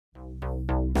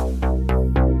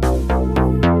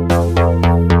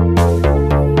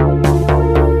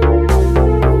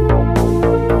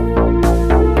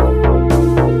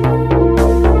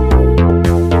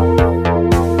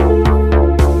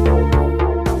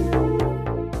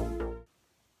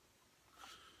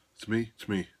It's me.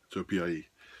 It's OPIE.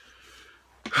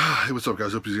 Hey, what's up,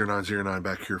 guys? OP0909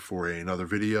 back here for another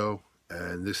video.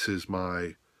 And this is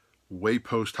my way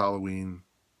post-Halloween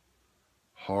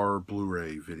horror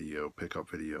Blu-ray video, pickup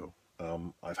video.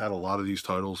 I've had a lot of these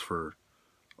titles for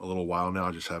a little while now.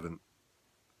 I just haven't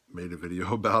made a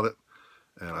video about it.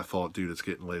 And I thought, dude, it's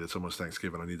getting late. It's almost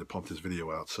Thanksgiving. I need to pump this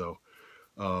video out. So,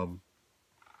 I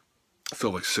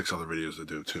still have like 6 other videos to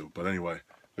do, too. But anyway,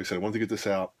 like I said, I wanted to get this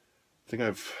out. I think I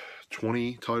have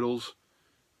 20 titles.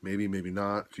 Maybe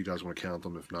not, if you guys want to count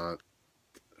them. If not,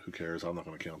 who cares? I'm not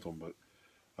going to count them, but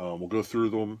we'll go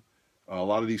through them. A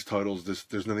lot of these titles,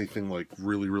 there's anything like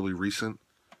really recent.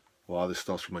 A lot of this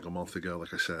stuff's from like a month ago,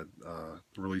 like I said,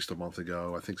 released a month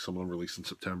ago. I think some of them released in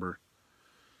September.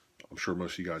 I'm sure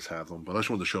most of you guys have them, but I just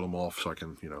wanted to show them off so I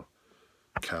can,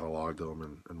 catalog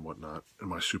them and whatnot in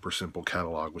my super simple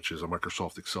catalog, which is a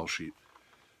Microsoft Excel sheet.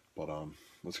 But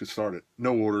let's get started.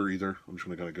 No order either. I'm just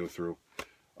going to go through.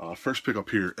 First pick up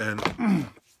here, and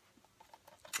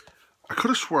I could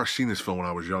have swore I've seen this film when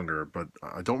I was younger, but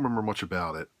I don't remember much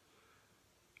about it.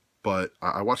 But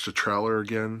I watched the trailer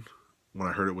again when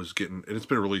I heard it was getting, and it's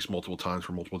been released multiple times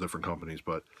for multiple different companies,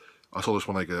 but I saw this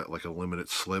one like a limited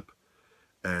slip,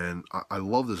 and I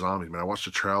love the zombies, man. I watched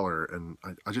the trailer, and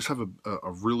I just have a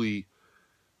really,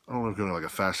 I don't know if it's like a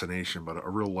fascination, but a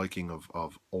real liking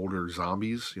of older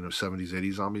zombies, 70s,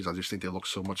 80s zombies. I just think they look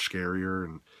so much scarier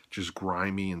and just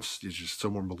grimy, and it's just so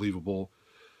more believable.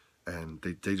 And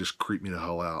they just creep me the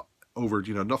hell out. Over,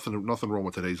 nothing wrong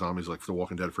with today's zombies, like for The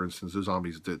Walking Dead, for instance. Those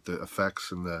zombies, the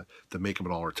effects and the makeup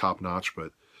and all are top notch,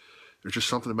 but there's just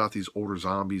something about these older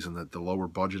zombies and the lower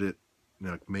budgeted,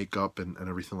 makeup and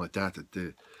everything like that,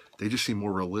 they just seem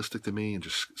more realistic to me and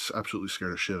just absolutely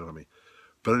scared the shit out of me.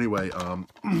 But anyway,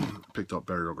 picked up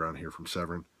Burial Ground here from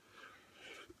Severin.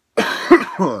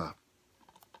 Haven't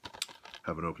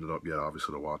opened it up yet,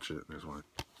 obviously, to watch it. There's one.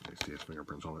 You see his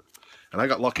fingerprints on it. And I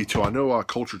got lucky, too. I know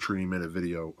Culture Tree made a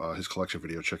video, his collection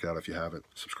video. Check it out if you haven't.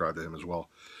 Subscribe to him as well.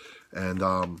 And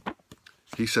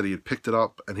he said he had picked it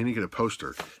up, and he didn't get a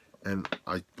poster. And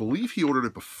I believe he ordered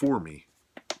it before me.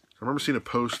 I remember seeing a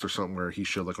post or something where he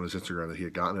showed, like, on his Instagram that he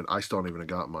had gotten it. I still haven't even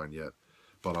got mine yet.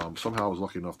 But somehow I was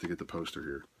lucky enough to get the poster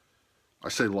here. I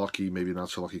say lucky, maybe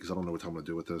not so lucky, because I don't know what I'm going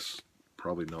to do with this.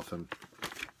 Probably nothing.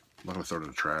 I'm not going to throw it in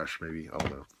the trash, maybe. I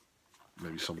don't know.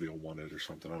 Maybe somebody will want it or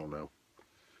something. I don't know.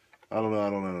 I don't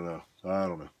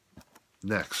know.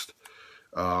 Next.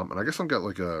 And I guess I've got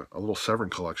like a little Severin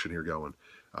collection here going.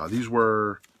 These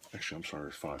were... Actually, I'm sorry,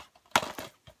 it's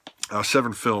 5.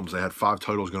 7 films. They had 5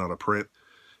 titles going out of print.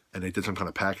 And they did some kind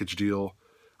of package deal.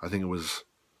 I think it was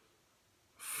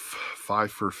 5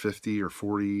 for 50 or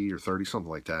 40 or 30, something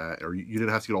like that. Or you didn't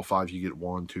have to get all 5. You get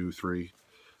 1, 2, 3.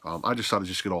 I decided to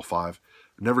just get all 5.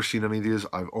 Never seen any of these.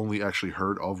 I've only actually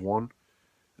heard of one.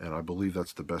 And I believe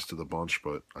that's the best of the bunch,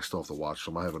 but I still have to watch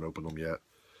them. I haven't opened them yet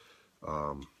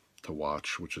to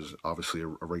watch, which is obviously a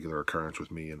regular occurrence with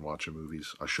me and watching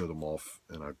movies. I show them off,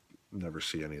 and I never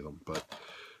see any of them. But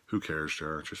who cares,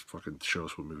 Jared? Just fucking show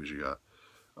us what movies you got.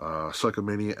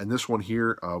 Psychomania, and this one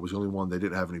here was the only one. They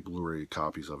didn't have any Blu-ray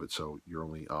copies of it, so your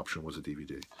only option was a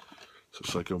DVD. So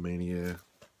Psychomania,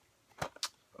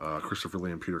 Christopher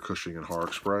Lee and Peter Cushing and Horror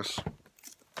Express.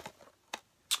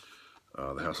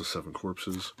 The House of 7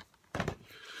 Corpses.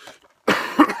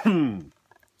 The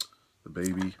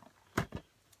Baby.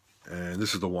 And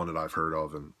this is the one that I've heard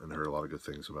of and heard a lot of good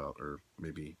things about. Or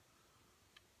maybe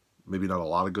not a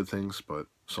lot of good things, but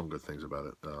some good things about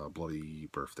it. Bloody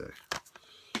Birthday.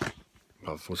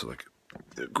 What's it, like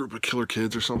a group of killer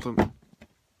kids or something?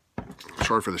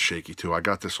 Sorry for the shaky, too. I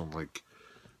got this on, like,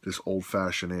 this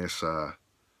old-fashioned ass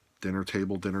dinner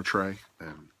tray.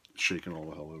 And shaking all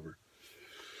the hell over.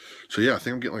 So yeah, I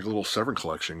think I'm getting like a little Severin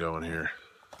collection going here.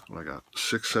 I got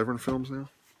 6 Severin films now.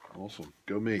 Awesome.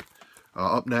 Go me.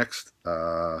 Up next,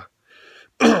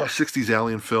 60s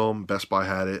alien film. Best Buy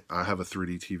had it. I have a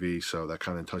 3D TV, so that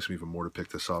kind of enticed me even more to pick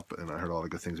this up. And I heard a lot of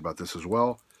good things about this as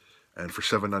well. And for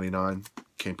 $7.99,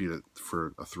 can't beat it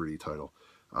for a 3D title.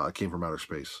 It came from outer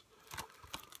space.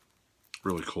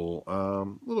 Really cool. A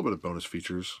little bit of bonus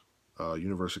features.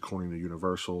 Universe According to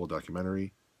Universal, a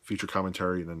documentary, feature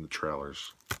commentary, and then the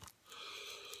trailers.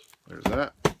 There's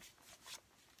that.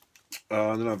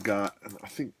 And then I've got, and I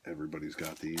think everybody's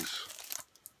got these,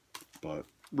 but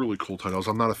really cool titles.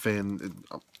 I'm not a fan.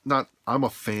 I'm a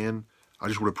fan. I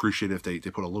just would appreciate it if they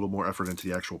put a little more effort into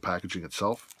the actual packaging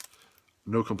itself.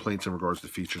 No complaints in regards to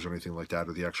features or anything like that,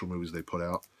 or the actual movies they put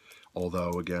out.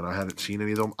 Although, again, I hadn't seen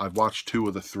any of them. I've watched 2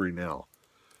 of the 3 now.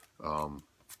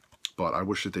 But I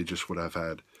wish that they just would have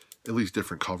had at least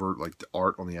different cover, like the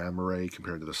art on the Amaray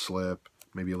compared to the slip.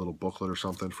 maybe a little booklet or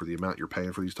something for the amount you're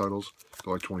paying for these titles.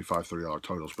 They're like $25, $30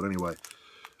 titles. But anyway,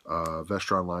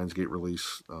 Vestron Lionsgate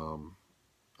release.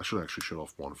 I should actually shut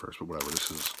off one first, but whatever.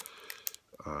 This is,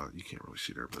 you can't really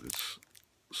see there, but it's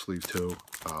sleeve 2,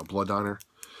 Blood Diner.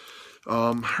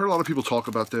 Heard a lot of people talk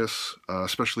about this,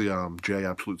 especially Jay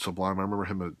Absolute Sublime. I remember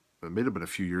him, it may have been a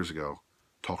few years ago,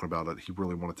 talking about it. He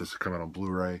really wanted this to come out on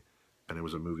Blu-ray, and it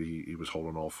was a movie he was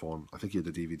holding off on. I think he had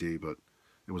the DVD, but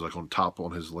it was like on top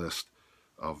on his list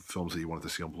of films that he wanted to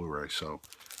see on Blu-ray. So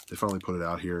they finally put it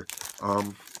out here.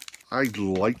 I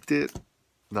liked it.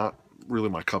 Not really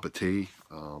my cup of tea.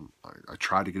 I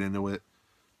tried to get into it.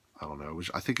 I don't know.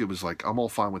 I think it was like, I'm all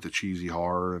fine with the cheesy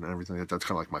horror and everything. That's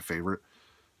kind of like my favorite.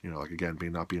 You know, like, again,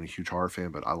 not being a huge horror fan,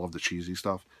 but I love the cheesy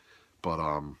stuff. But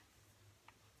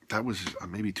that was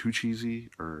maybe too cheesy,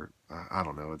 or I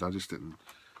don't know. I just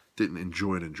didn't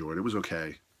enjoy it. It was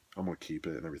okay. I'm gonna keep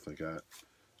it and everything like that.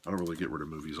 I don't really get rid of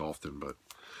movies often, but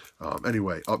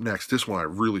anyway, up next, this one I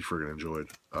really friggin' enjoyed.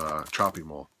 Chopping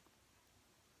Mall.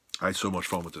 I had so much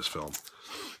fun with this film.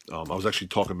 I was actually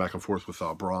talking back and forth with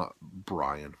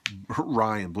Ryan,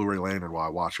 Blu-ray Lantern, while I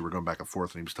watched it. We were going back and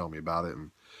forth, and he was telling me about it,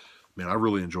 and man, I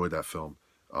really enjoyed that film.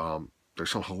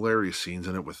 There's some hilarious scenes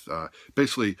in it with,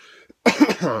 basically,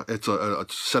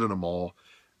 it's set in a mall,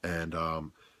 and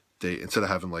they, instead of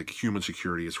having like human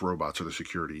security, it's robots are the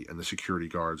security, and the security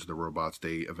guards, the robots,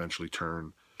 they eventually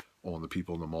turn on the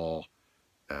people in the mall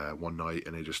one night,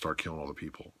 and they just start killing all the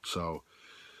people. So,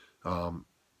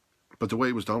 but the way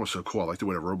it was done was so cool. I like the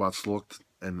way the robots looked.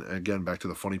 And again, back to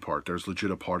the funny part, there's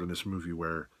legit a part in this movie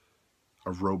where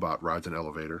a robot rides an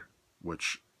elevator,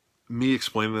 which, me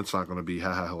explaining it's not going to be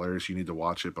haha hilarious. You need to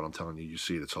watch it, but I'm telling you, you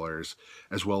see it, it's hilarious.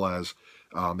 As well as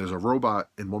there's a robot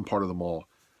in one part of the mall.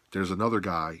 There's another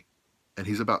guy, and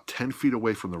he's about 10 feet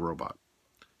away from the robot.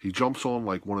 He jumps on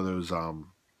like one of those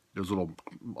little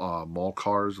mall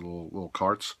cars, little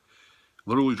carts.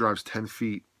 Literally drives 10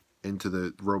 feet into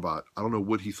the robot. I don't know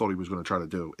what he thought he was going to try to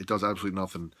do. It does absolutely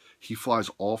nothing. He flies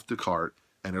off the cart,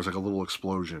 and there's like a little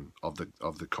explosion of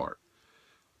the cart.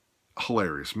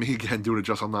 Hilarious. Me again doing it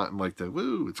just, I'm not in like the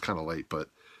woo, it's kind of late, but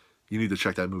you need to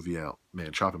check that movie out.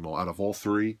 Man, Chopping Mall, out of all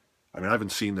three, I mean, I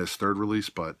haven't seen this third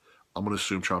release, but I'm going to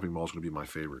assume Chopping Mall is going to be my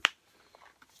favorite.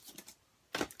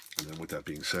 And then with that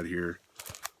being said here,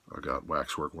 I got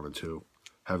Waxwork 1 and 2.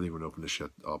 Haven't even opened this yet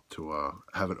up to,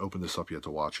 haven't opened this up yet to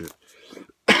watch it.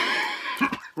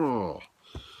 Oh,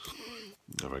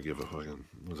 if I give a fucking,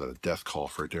 was that a death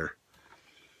cough right there?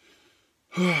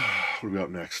 What do we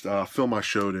got next? Film I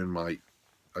showed in my,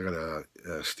 I got a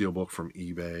steelbook from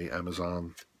eBay,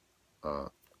 Amazon. I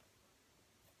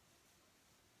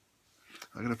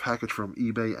got a package from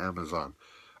eBay, Amazon.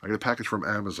 I got a package from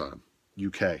Amazon,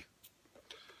 UK.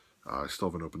 I still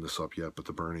haven't opened this up yet, but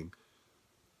The Burning.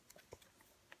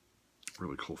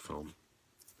 Really cool film.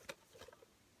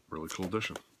 Really cool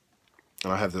edition.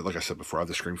 And I have the, like I said before, I have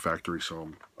the Scream Factory, so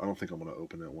I don't think I'm going to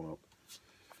open that one up.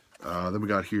 Then we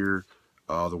got here,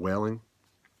 The Wailing.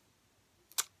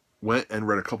 Went and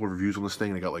read a couple of reviews on this thing,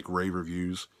 and I got like rave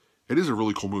reviews. It is a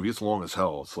really cool movie. It's long as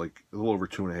hell. It's like a little over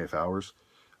 2.5 hours.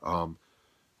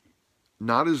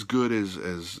 Not as good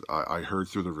as I heard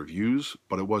through the reviews,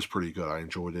 but it was pretty good. I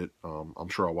enjoyed it. I'm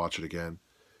sure I'll watch it again.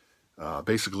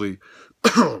 Basically,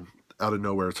 out of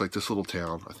nowhere, it's like this little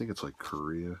town. I think it's like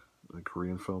Korea, a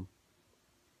Korean film.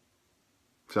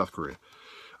 South Korea.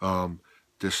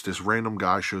 This random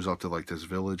guy shows up to like this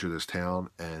village or this town,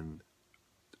 and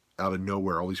out of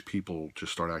nowhere, all these people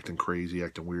just start acting crazy,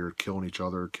 acting weird, killing each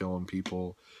other, killing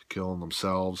people, killing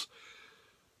themselves.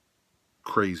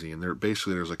 Crazy. And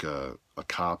there's like a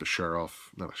cop, a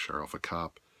sheriff, not a sheriff, a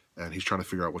cop, and he's trying to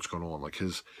figure out what's going on. Like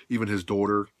even his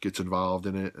daughter gets involved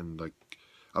in it, and like,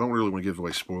 I don't really want to give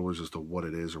away spoilers as to what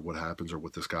it is or what happens or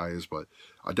what this guy is, but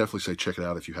I definitely say check it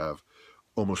out if you have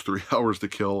almost 3 hours to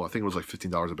kill. I think it was like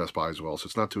 $15 at Best Buy as well, so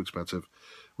it's not too expensive.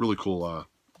 Really cool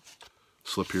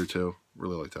slip here too.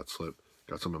 Really like that slip.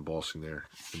 Got some embossing there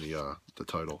in the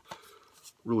title.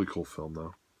 Really cool film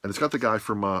though, and it's got the guy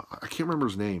from I can't remember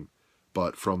his name,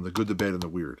 but from The Good, the Bad, and the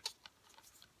Weird.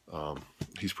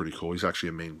 He's pretty cool. He's actually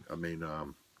a main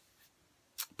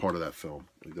part of that film.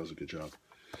 He does a good job.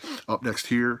 Up next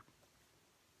here,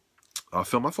 a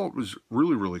film I thought was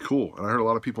really, really cool. And I heard a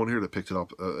lot of people in here that picked it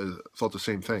up thought the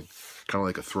same thing. Kind of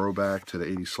like a throwback to the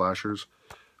 80s slashers.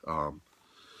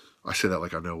 I say that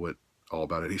like I know all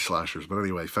about 80s slashers. But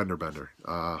anyway, Fender Bender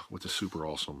with the super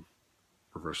awesome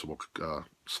reversible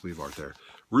sleeve art there.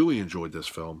 Really enjoyed this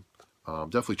film.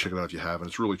 Definitely check it out if you haven't.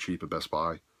 It's really cheap at Best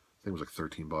Buy. I think it was like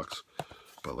 13 bucks.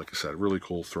 But like I said, really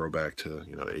cool throwback to, the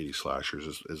 80s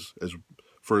slashers as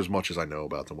for as much as I know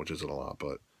about them, which isn't a lot,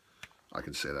 but I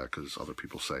can say that because other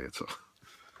people say it. So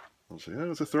I'll say,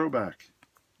 yeah, it's a throwback.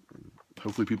 And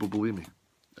hopefully people believe me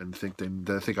and think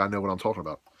they think I know what I'm talking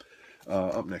about.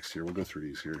 Up next here, we'll go through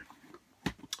these here.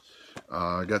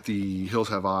 I got the Hills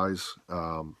Have Eyes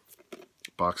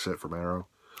box set from Arrow.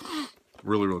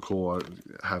 Really, really cool.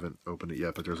 I haven't opened it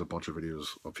yet, but there's a bunch of videos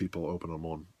of people opening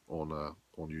them on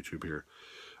YouTube here.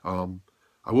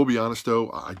 I will be honest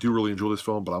though, I do really enjoy this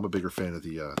film, but I'm a bigger fan of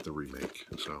the remake.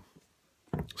 So,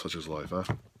 such is life, huh?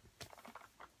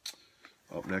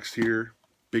 Up next here,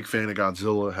 big fan of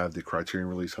Godzilla. Had the Criterion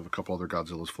release. Have a couple other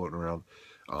Godzillas floating around.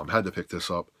 Had to pick this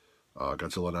up.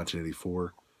 Godzilla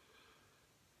 1984.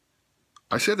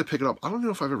 I said to pick it up. I don't know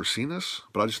if I've ever seen this,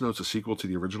 but I just know it's a sequel to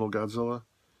the original Godzilla.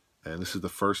 And this is the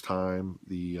first time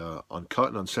the uncut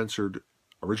and uncensored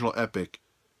original epic.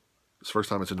 It's the first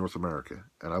time it's in North America.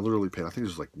 And I literally paid, I think it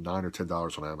was like $9 or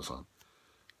 $10 on Amazon.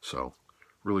 So,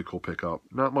 really cool pickup.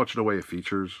 Not much in the way of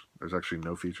features. There's actually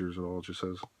no features at all, it just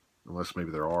says. Unless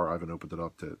maybe there are. I haven't opened it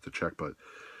up to check, but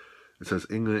it says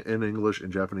in English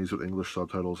and Japanese with English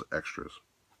subtitles, extras.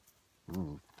 I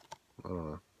don't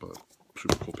know, but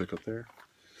super cool pickup there.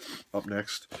 Up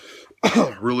next,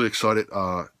 really excited.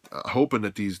 Hoping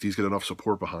that these get enough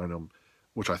support behind them,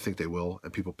 which I think they will,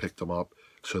 and people pick them up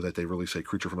so that they really say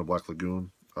Creature from the Black Lagoon,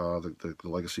 the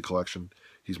Legacy Collection.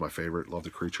 He's my favorite. Love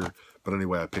the creature. But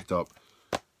anyway, I picked up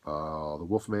the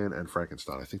Wolfman and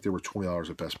Frankenstein. I think they were $20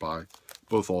 at Best Buy.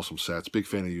 Both awesome sets. Big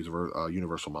fan of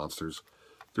Universal Monsters.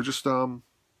 They're just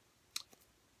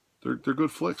they're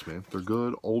good flicks, man. They're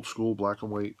good old school black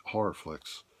and white horror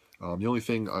flicks. The only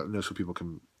thing I know, so people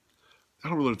can, I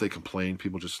don't really know if they complain.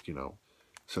 People just, you know,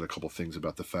 said a couple things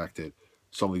about the fact that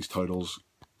some of these titles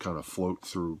kind of float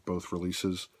through both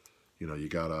releases. You know, you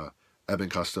got Abbott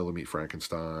and Costello Meet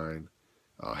Frankenstein,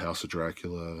 House of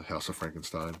Dracula, House of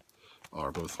Frankenstein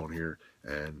are both on here.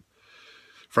 And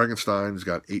Frankenstein's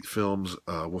got 8 films,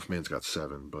 Wolfman's got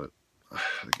 7, but I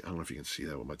don't know if you can see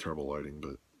that with my terrible lighting,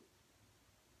 but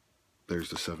there's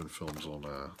the 7 films on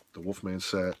the Wolfman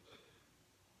set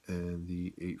and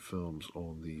the 8 films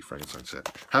on the Frankenstein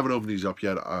set. Haven't opened these up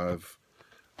yet. I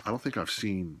don't think I've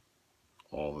seen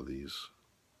all of these.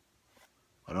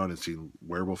 I know I didn't see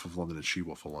Werewolf of London and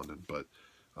She-Wolf of London, but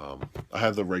I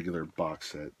have the regular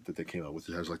box set that they came out with.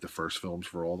 It has like the first films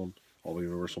for all of them, all the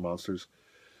Universal Monsters.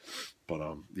 But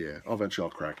yeah, eventually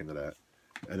I'll crack into that.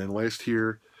 And then last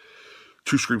here,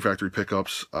 2 Scream Factory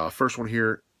pickups. First one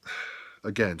here,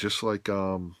 again, just like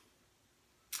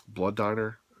Blood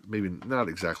Diner. Maybe not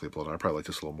exactly Blood Diner. I probably like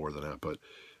this a little more than that. But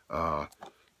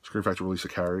Scream Factory released a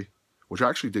Carrie, which I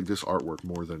actually dig this artwork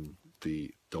more than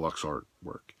the deluxe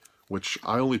artwork. Which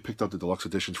I only picked up the deluxe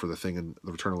editions for The Thing and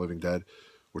The Return of the Living Dead,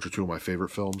 which are 2 of my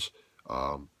favorite films.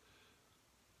 Come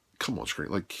on, Scream.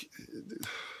 Like,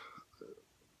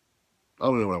 I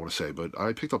don't know what I want to say, but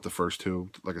I picked up the first 2.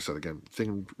 Like I said, again, The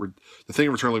Thing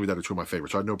and Return of the Living Dead are 2 of my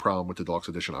favorites. So I had no problem with the deluxe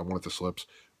edition. I wanted the slips,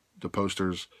 the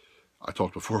posters. I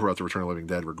talked before about The Return of the Living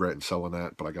Dead, regretting selling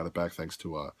that, but I got it back thanks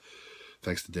to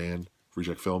Dan,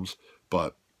 Reject Films.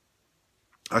 But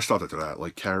I stopped after that.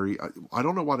 Like Carrie, I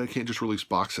don't know why they can't just release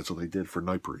box sets like they did for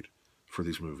Nightbreed for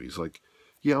these movies. Like,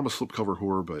 yeah, I'm a slipcover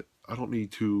whore, but I don't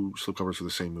need 2 slipcovers for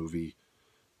the same movie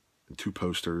and 2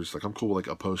 posters. Like, I'm cool with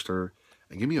like a poster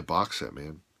and give me a box set,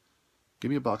 man.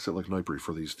 Give me a box set like Nightbreed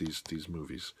for these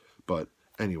movies. But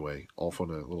anyway, off on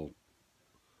a little,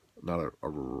 not a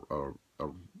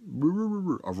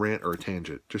rant or a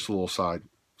tangent, just a little side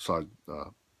story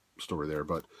there.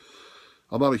 But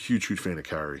I'm not a huge fan of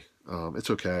Carrie. It's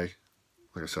okay.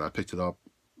 Like I said, I picked it up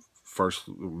first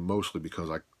mostly because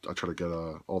I try to get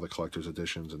all the collector's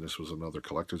editions, and this was another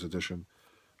collector's edition.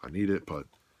 I need it, but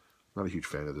not a huge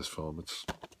fan of this film.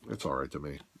 It's all right to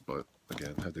me, but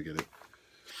again, had to get it.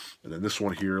 And then this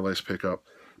one here, last pickup.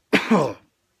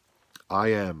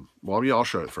 I'll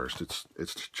show it first.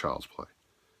 It's Child's Play.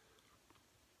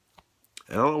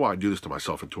 And I don't know why I do this to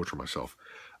myself and torture myself.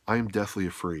 I am deathly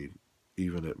afraid,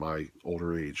 even at my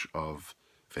older age, of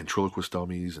ventriloquist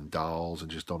dummies and dolls and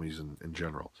just dummies in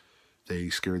general. They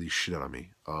scare the shit out of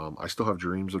me. I still have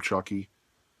dreams of Chucky.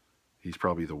 He's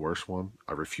probably the worst one.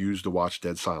 I refuse to watch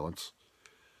Dead Silence.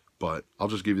 But I'll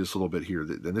just give you this little bit here.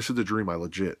 And this is the dream I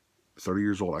legit, 30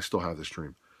 years old, I still have this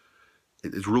dream.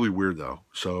 It's really weird, though.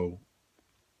 So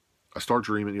I start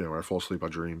dreaming. You know, when I fall asleep, I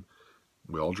dream.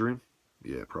 We all dream?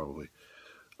 Yeah, probably.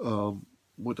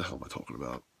 What the hell am I talking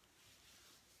about?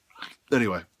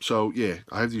 Anyway, so yeah,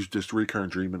 I have this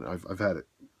recurrent dream, and I've had it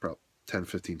about 10,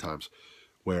 15 times,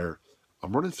 where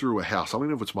I'm running through a house. I don't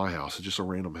even know if it's my house. It's just a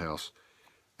random house.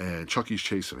 And Chucky's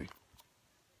chasing me.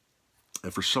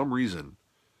 And for some reason,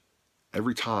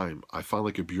 every time I find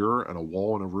like a bureau and a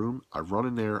wall in a room, I run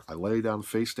in there, I lay down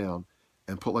face down,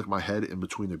 and put like my head in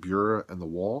between the bureau and the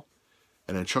wall.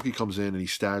 And then Chucky comes in and he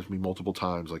stabs me multiple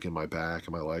times, like in my back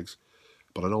and my legs.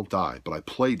 But I don't die. But I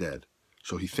play dead,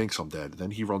 so he thinks I'm dead.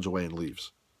 Then he runs away and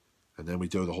leaves. And then we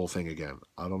do the whole thing again.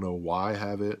 I don't know why I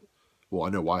have it. Well, I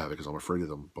know why I have it because I'm afraid of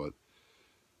them. But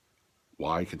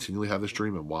why I continually have this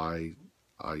dream and why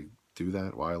I do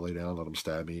that, why I lay down, let him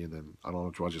stab me, and then I don't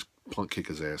know, do I just punt kick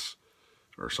his ass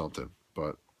or something?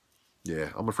 But yeah,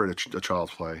 I'm afraid of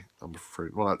Child's Play. I'm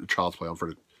afraid, well, not Child's Play, I'm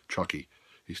afraid of Chucky.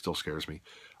 He still scares me.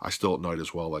 I still at night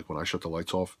as well, like when I shut the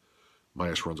lights off, my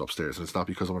ass runs upstairs. And it's not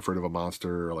because I'm afraid of a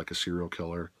monster or like a serial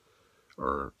killer,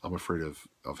 or I'm afraid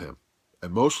of him.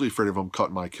 And mostly afraid of him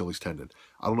cutting my Achilles tendon.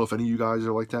 I don't know if any of you guys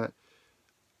are like that.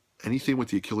 Anything with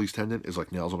the Achilles tendon is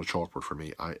like nails on a chalkboard for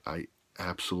me. I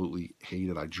absolutely hate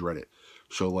it. I dread it.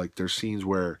 So like there's scenes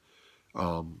where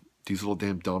these little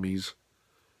damn dummies,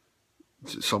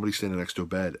 somebody's standing next to a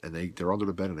bed and they're under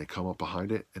the bed and they come up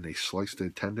behind it and they slice the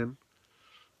tendon.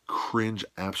 Cringe,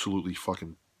 absolutely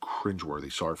fucking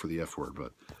cringeworthy. Sorry for the F word,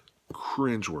 but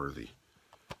cringeworthy.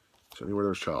 So anywhere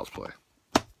there's Child's Play.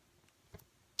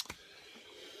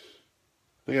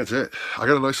 I think that's it. I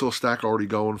got a nice little stack already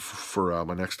going for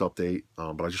my next update,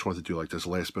 but I just wanted to do like this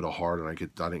last bit of hard, and I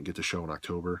didn't get to show in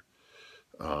October.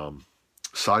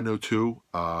 Side note too,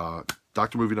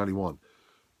 Dr.Movie91.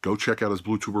 Go check out his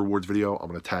Blutuber Awards video. I'm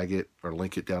going to tag it or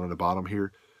link it down in the bottom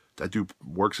here. That dude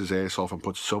works his ass off and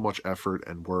puts so much effort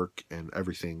and work and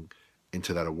everything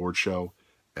into that award show,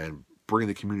 and bringing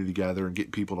the community together and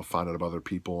getting people to find out about other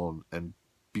people and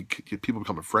get people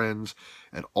becoming friends.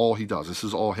 And all he does, this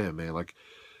is all him, man. Like,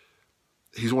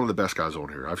 he's one of the best guys on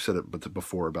here. I've said it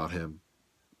before about him.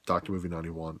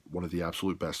 Dr.Movie91, one of the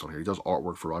absolute best on here. He does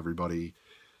artwork for everybody,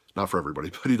 not for everybody,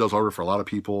 but he does artwork for a lot of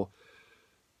people.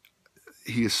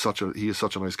 He is such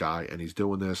a nice guy, and he's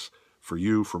doing this for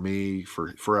you, for me,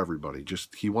 for everybody.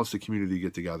 Just, he wants the community to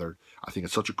get together. I think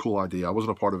it's such a cool idea. I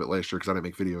wasn't a part of it last year because I didn't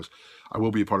make videos. I will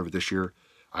be a part of it this year.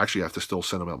 I actually have to still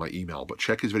send him out my email, but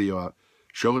check his video out.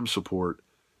 Show him support.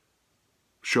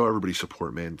 Show everybody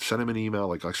support, man. Send him an email.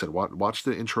 Like I said, watch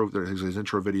the intro. His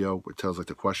intro video. It tells like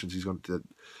the questions he's going to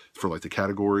for like the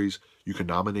categories. You can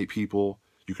nominate people.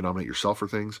 You can nominate yourself for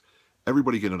things.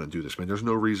 Everybody get in and do this, man. There's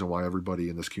no reason why everybody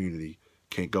in this community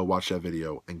can't go watch that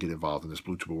video and get involved in this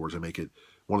Blutuber Awards and make it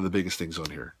one of the biggest things on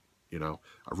here. You know,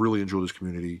 I really enjoy this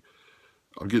community.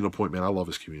 I'm getting to a point, man, I love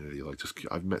this community. Like, just,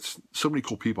 I've met so many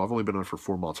cool people. I've only been on it for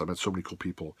 4 months. I've met so many cool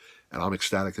people, and I'm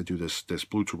ecstatic to do this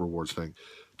Blutuber Awards thing,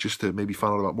 just to maybe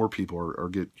find out about more people, or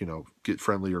get, you know, get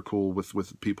friendly or cool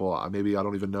with people maybe I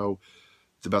don't even know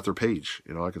about their page.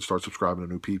 You know, I can start subscribing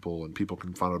to new people, and people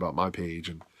can find out about my page,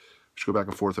 and just go back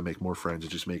and forth and make more friends,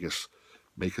 and just make us,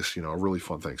 you know, a really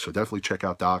fun thing. So definitely check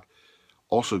out Doc.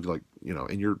 Also, like, you know,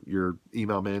 in your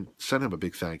email, man, send him a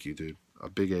big thank you, dude. A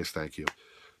big ass thank you.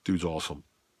 Dude's awesome.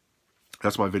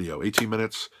 That's my video. 18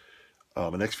 minutes. My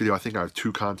next video, I think I have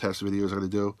 2 contest videos I got to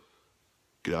do.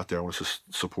 Get out there. I want to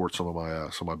support some of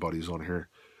my buddies on here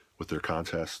with their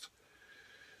contest.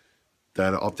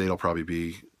 That update will probably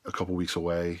be a couple weeks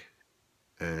away,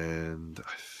 and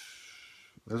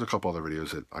there's a couple other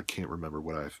videos that I can't remember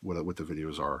what the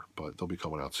videos are, but they'll be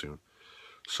coming out soon.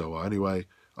 So anyway,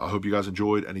 I hope you guys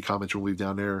enjoyed. Any comments you'll leave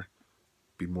down there,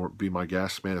 be my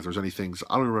guest, man. If there's any things,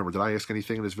 I don't remember, did I ask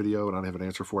anything in this video and I don't have an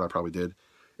answer for it? I probably did.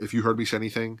 If you heard me say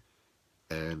anything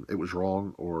and it was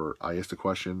wrong, or I asked a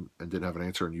question and didn't have an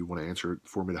answer and you want to answer it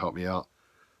for me to help me out,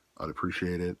 I'd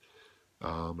appreciate it.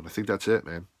 And I think that's it,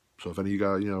 man. So if any of you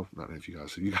guys, you know, not any of you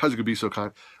guys, if you guys could be so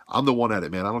kind, I'm the one at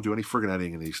it, man. I don't do any friggin'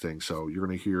 editing in these things, so you're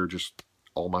gonna hear just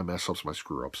all my mess ups, my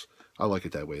screw ups. I like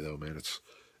it that way, though, man.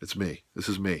 It's me. This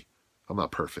is me. I'm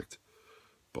not perfect,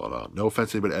 but no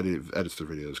offense to anybody edits their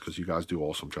videos, because you guys do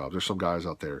awesome jobs. There's some guys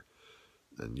out there,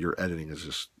 and your editing is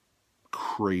just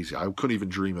crazy. I couldn't even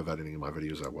dream of editing my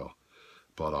videos that well.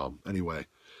 But anyway,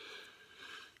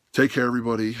 take care,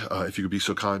 everybody. If you could be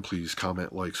so kind, please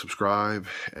comment, like, subscribe,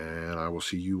 and I will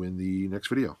see you in the next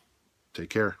video. Take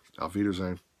care. Auf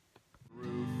Wiedersehen.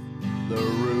 The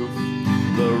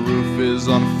roof is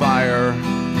on fire.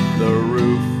 The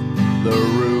roof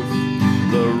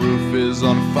is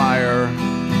on fire.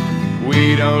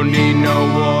 We don't need no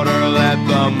water, let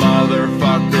the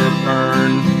motherfucker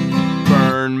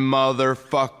burn,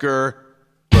 motherfucker.